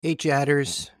Hey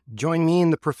chatters, join me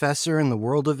and the professor in the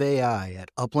world of AI at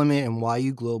Uplimit and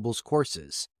YU Global's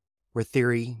courses, where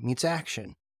theory meets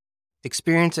action.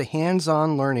 Experience a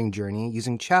hands-on learning journey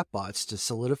using chatbots to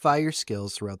solidify your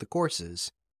skills throughout the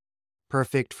courses.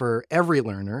 Perfect for every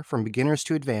learner, from beginners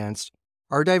to advanced,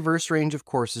 our diverse range of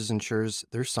courses ensures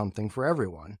there's something for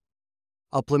everyone.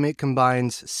 Uplimit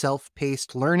combines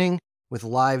self-paced learning with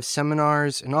live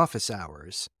seminars and office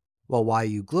hours, while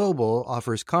YU Global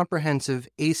offers comprehensive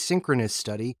asynchronous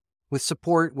study with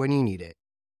support when you need it.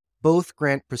 Both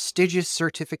grant prestigious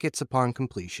certificates upon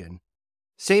completion.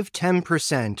 Save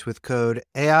 10% with code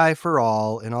AI for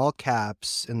all in all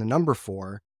caps and the number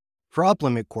 4 for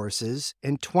Uplimit courses,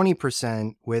 and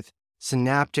 20% with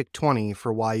Synaptic 20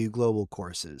 for YU Global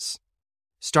courses.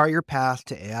 Start your path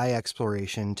to AI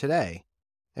exploration today.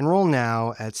 Enroll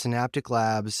now at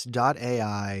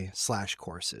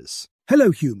synapticlabs.ai/courses.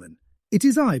 Hello, human. It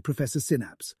is I, Professor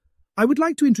Synapse. I would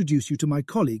like to introduce you to my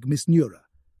colleague, Miss Neura.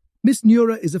 Miss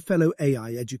Neura is a fellow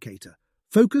AI educator,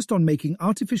 focused on making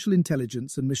artificial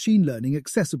intelligence and machine learning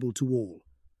accessible to all.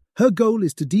 Her goal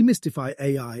is to demystify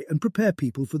AI and prepare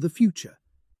people for the future.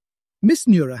 Miss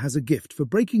Neura has a gift for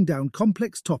breaking down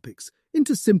complex topics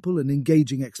into simple and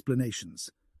engaging explanations.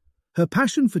 Her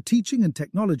passion for teaching and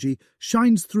technology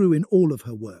shines through in all of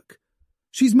her work.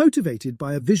 She's motivated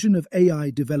by a vision of AI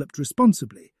developed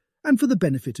responsibly and for the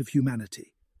benefit of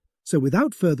humanity. So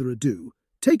without further ado,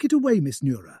 take it away, Miss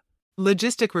Neura.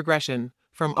 Logistic regression,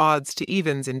 from odds to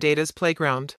evens in data's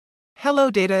playground.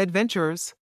 Hello, data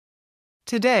adventurers.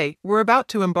 Today, we're about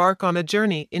to embark on a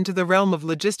journey into the realm of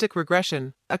logistic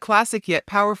regression, a classic yet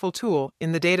powerful tool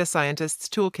in the data scientist's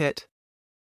toolkit.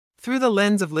 Through the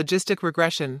lens of logistic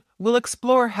regression, we'll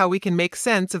explore how we can make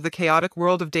sense of the chaotic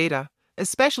world of data,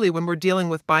 especially when we're dealing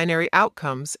with binary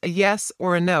outcomes, a yes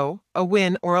or a no, a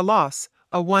win or a loss,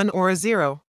 a 1 or a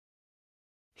 0.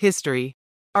 History.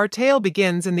 Our tale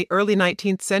begins in the early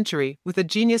 19th century with a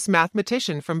genius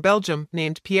mathematician from Belgium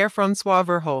named Pierre-François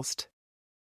Verhulst.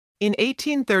 In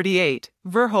 1838,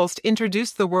 Verhulst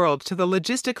introduced the world to the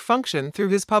logistic function through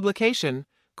his publication,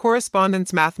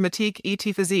 Correspondance mathématique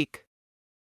et physique.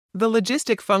 The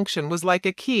logistic function was like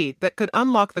a key that could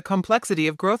unlock the complexity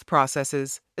of growth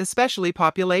processes, especially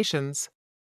populations.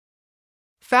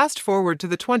 Fast forward to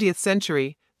the 20th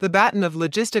century, the baton of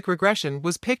logistic regression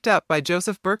was picked up by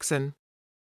Joseph Berkson.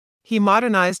 He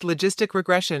modernized logistic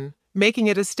regression, making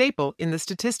it a staple in the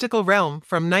statistical realm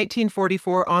from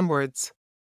 1944 onwards.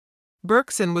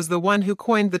 Berkson was the one who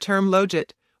coined the term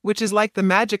logit, which is like the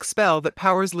magic spell that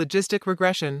powers logistic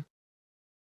regression.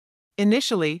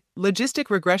 Initially, logistic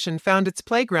regression found its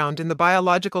playground in the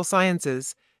biological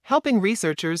sciences, helping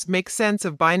researchers make sense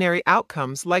of binary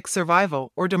outcomes like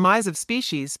survival or demise of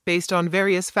species based on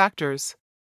various factors.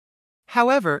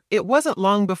 However, it wasn't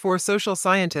long before social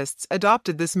scientists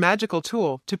adopted this magical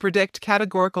tool to predict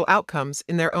categorical outcomes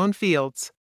in their own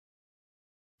fields.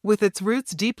 With its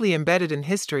roots deeply embedded in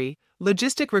history,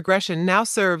 logistic regression now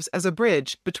serves as a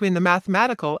bridge between the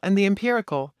mathematical and the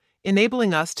empirical,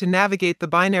 enabling us to navigate the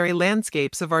binary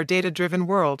landscapes of our data-driven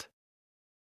world.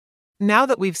 Now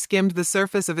that we've skimmed the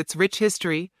surface of its rich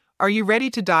history, are you ready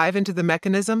to dive into the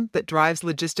mechanism that drives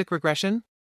logistic regression?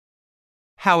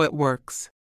 How it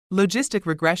works. Logistic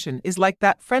regression is like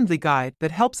that friendly guide that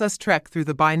helps us trek through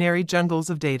the binary jungles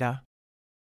of data.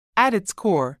 At its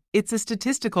core, it's a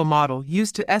statistical model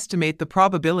used to estimate the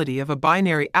probability of a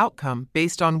binary outcome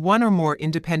based on one or more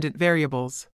independent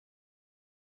variables.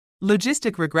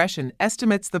 Logistic regression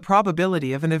estimates the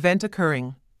probability of an event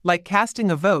occurring, like casting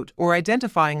a vote or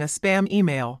identifying a spam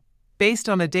email, based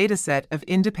on a dataset of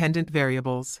independent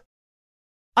variables.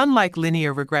 Unlike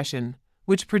linear regression,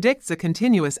 which predicts a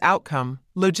continuous outcome,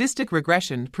 logistic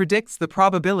regression predicts the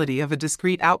probability of a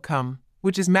discrete outcome,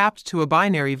 which is mapped to a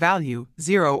binary value,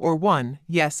 0 or 1,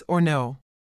 yes or no.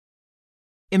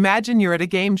 Imagine you're at a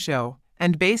game show,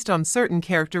 and based on certain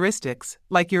characteristics,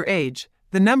 like your age,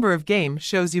 the number of game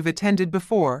shows you've attended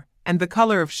before, and the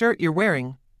color of shirt you're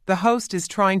wearing, the host is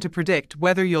trying to predict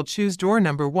whether you'll choose door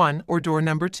number 1 or door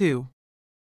number 2.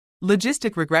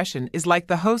 Logistic regression is like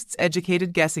the host's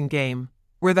educated guessing game,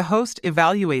 where the host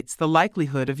evaluates the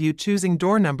likelihood of you choosing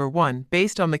door number 1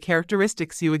 based on the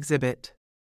characteristics you exhibit.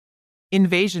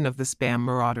 Invasion of the spam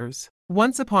marauders.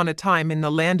 Once upon a time in the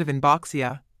land of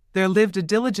Inboxia, there lived a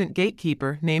diligent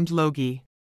gatekeeper named Logi.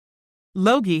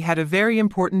 Logi had a very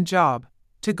important job: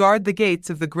 to guard the gates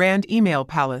of the Grand Email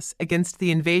Palace against the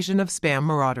invasion of spam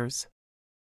marauders.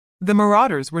 The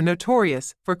marauders were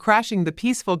notorious for crashing the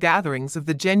peaceful gatherings of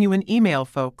the genuine email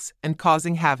folks and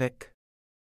causing havoc.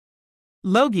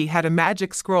 Logi had a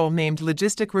magic scroll named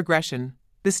Logistic Regression,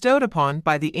 bestowed upon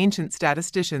by the ancient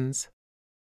statisticians.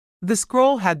 The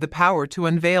scroll had the power to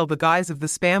unveil the guise of the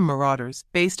spam marauders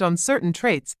based on certain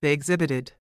traits they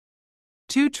exhibited.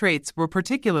 2 traits were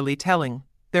particularly telling: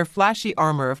 their flashy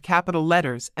armor of capital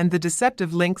letters and the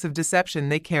deceptive links of deception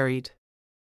they carried.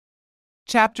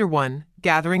 Chapter 1: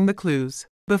 Gathering the Clues.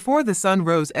 Before the sun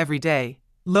rose every day,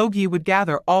 Logi would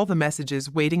gather all the messages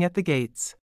waiting at the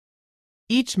gates.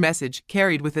 Each message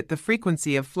carried with it the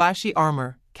frequency of flashy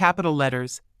armor, capital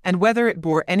letters, and whether it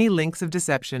bore any links of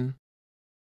deception.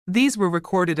 These were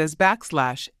recorded as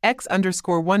 \x_1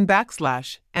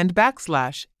 and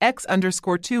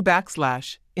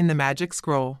 \x_2 in the Magic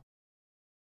Scroll.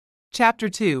 Chapter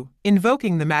 2: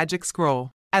 Invoking the Magic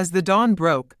Scroll. As the dawn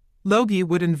broke, Logi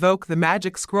would invoke the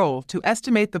Magic Scroll to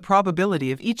estimate the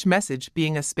probability of each message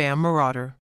being a spam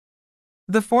marauder.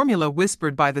 The formula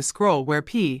whispered by the scroll, where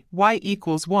P y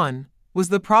equals 1, was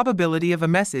the probability of a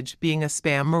message being a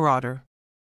spam marauder.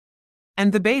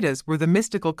 And the betas were the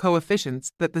mystical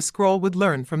coefficients that the scroll would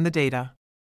learn from the data.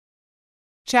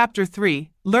 Chapter 3: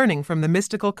 Learning from the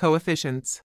mystical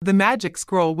coefficients. The Magic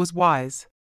Scroll was wise.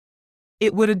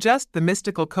 It would adjust the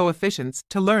mystical coefficients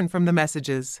to learn from the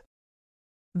messages.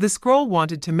 The scroll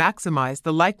wanted to maximize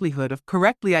the likelihood of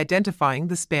correctly identifying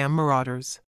the spam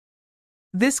marauders.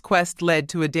 This quest led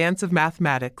to a dance of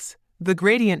mathematics, the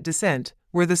gradient descent,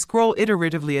 where the scroll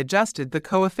iteratively adjusted the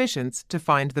coefficients to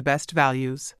find the best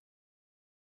values.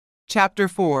 Chapter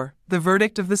 4: The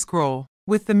Verdict of the Scroll.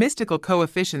 With the mystical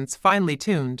coefficients finely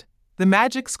tuned, the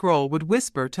Magic Scroll would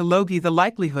whisper to Logi the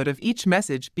likelihood of each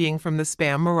message being from the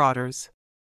spam marauders.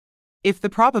 If the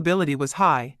probability was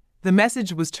high, the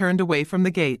message was turned away from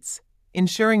the gates,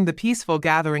 ensuring the peaceful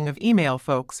gathering of email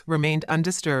folks remained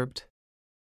undisturbed.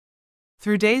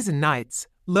 Through days and nights,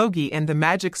 Logi and the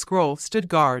Magic Scroll stood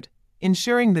guard,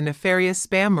 ensuring the nefarious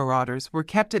spam marauders were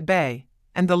kept at bay,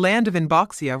 and the land of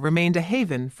Inboxia remained a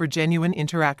haven for genuine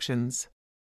interactions.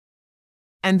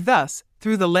 And thus,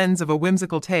 through the lens of a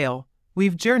whimsical tale,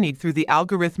 we've journeyed through the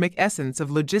algorithmic essence of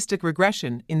logistic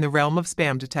regression in the realm of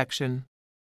spam detection.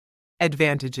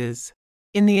 Advantages.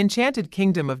 In the enchanted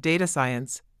kingdom of data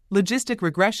science, logistic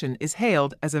regression is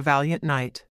hailed as a valiant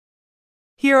knight.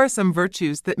 Here are some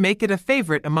virtues that make it a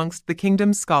favorite amongst the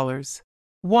kingdom's scholars.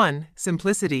 1.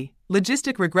 Simplicity.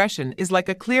 Logistic regression is like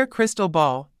a clear crystal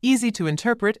ball, easy to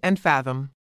interpret and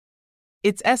fathom.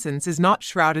 Its essence is not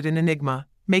shrouded in enigma,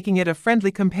 making it a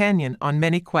friendly companion on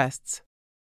many quests.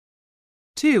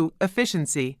 2.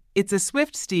 Efficiency. It's a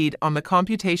swift steed on the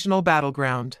computational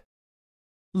battleground.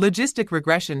 Logistic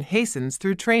regression hastens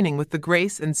through training with the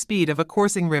grace and speed of a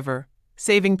coursing river,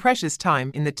 saving precious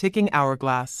time in the ticking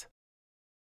hourglass.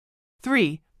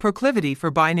 3. Proclivity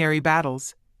for binary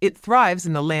battles. It thrives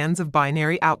in the lands of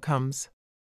binary outcomes.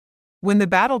 When the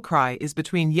battle cry is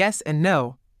between yes and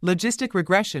no, logistic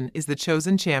regression is the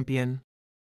chosen champion.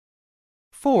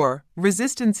 4.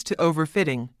 Resistance to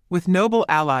overfitting. With noble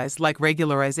allies like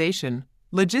regularization,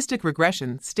 logistic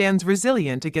regression stands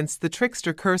resilient against the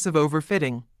trickster curse of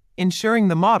overfitting, ensuring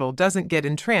the model doesn't get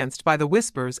entranced by the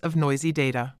whispers of noisy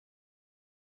data.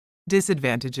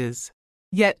 Disadvantages.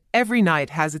 Yet, every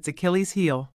knight has its Achilles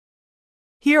heel.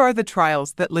 Here are the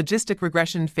trials that logistic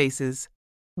regression faces.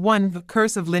 1. The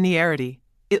curse of linearity.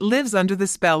 It lives under the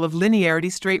spell of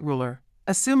linearity straight ruler,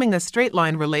 assuming a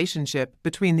straight-line relationship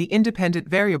between the independent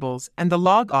variables and the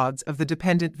log odds of the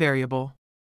dependent variable.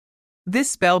 This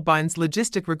spell binds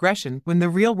logistic regression when the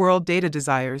real-world data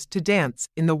desires to dance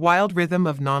in the wild rhythm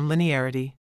of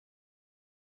nonlinearity.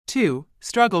 2.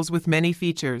 Struggles with many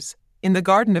features. In the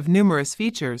garden of numerous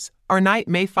features, our knight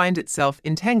may find itself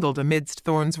entangled amidst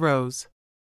thorns' rows.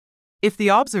 If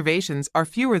the observations are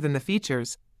fewer than the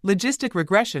features, logistic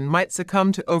regression might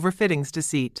succumb to overfitting's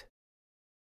deceit.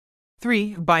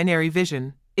 3. Binary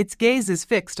vision. Its gaze is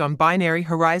fixed on binary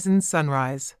horizons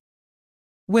sunrise.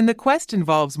 When the quest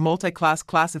involves multi-class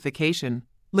classification,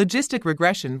 logistic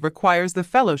regression requires the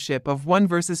fellowship of one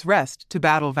versus rest to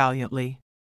battle valiantly.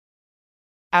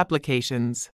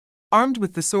 Applications. Armed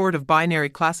with the sword of binary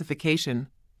classification,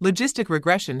 logistic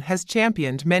regression has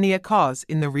championed many a cause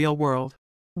in the real world.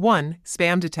 1.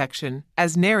 Spam detection.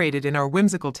 As narrated in our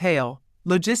whimsical tale,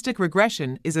 logistic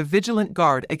regression is a vigilant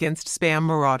guard against spam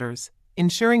marauders,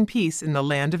 ensuring peace in the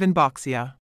land of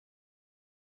Inboxia.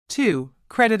 2.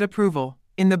 Credit approval.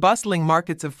 In the bustling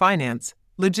markets of finance,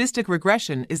 logistic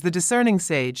regression is the discerning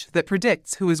sage that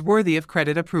predicts who is worthy of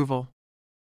credit approval.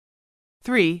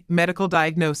 3. Medical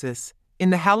diagnosis. In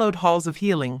the hallowed halls of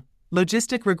healing,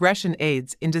 logistic regression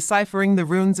aids in deciphering the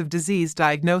runes of disease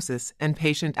diagnosis and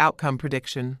patient outcome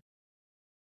prediction.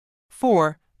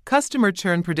 4. Customer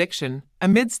churn prediction.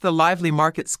 Amidst the lively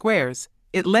market squares,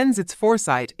 it lends its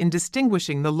foresight in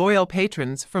distinguishing the loyal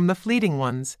patrons from the fleeting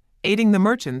ones, aiding the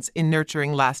merchants in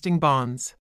nurturing lasting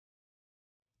bonds.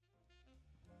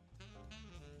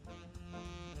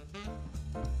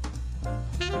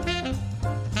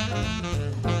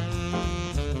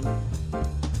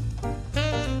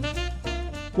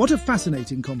 What a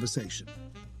fascinating conversation.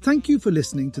 Thank you for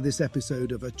listening to this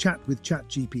episode of A Chat with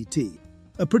ChatGPT,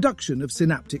 a production of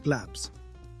Synaptic Labs.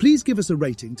 Please give us a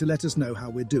rating to let us know how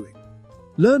we're doing.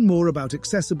 Learn more about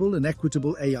accessible and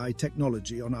equitable AI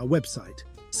technology on our website,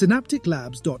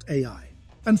 synapticlabs.ai,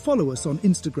 and follow us on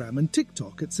Instagram and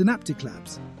TikTok at Synaptic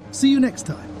Labs. See you next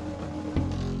time.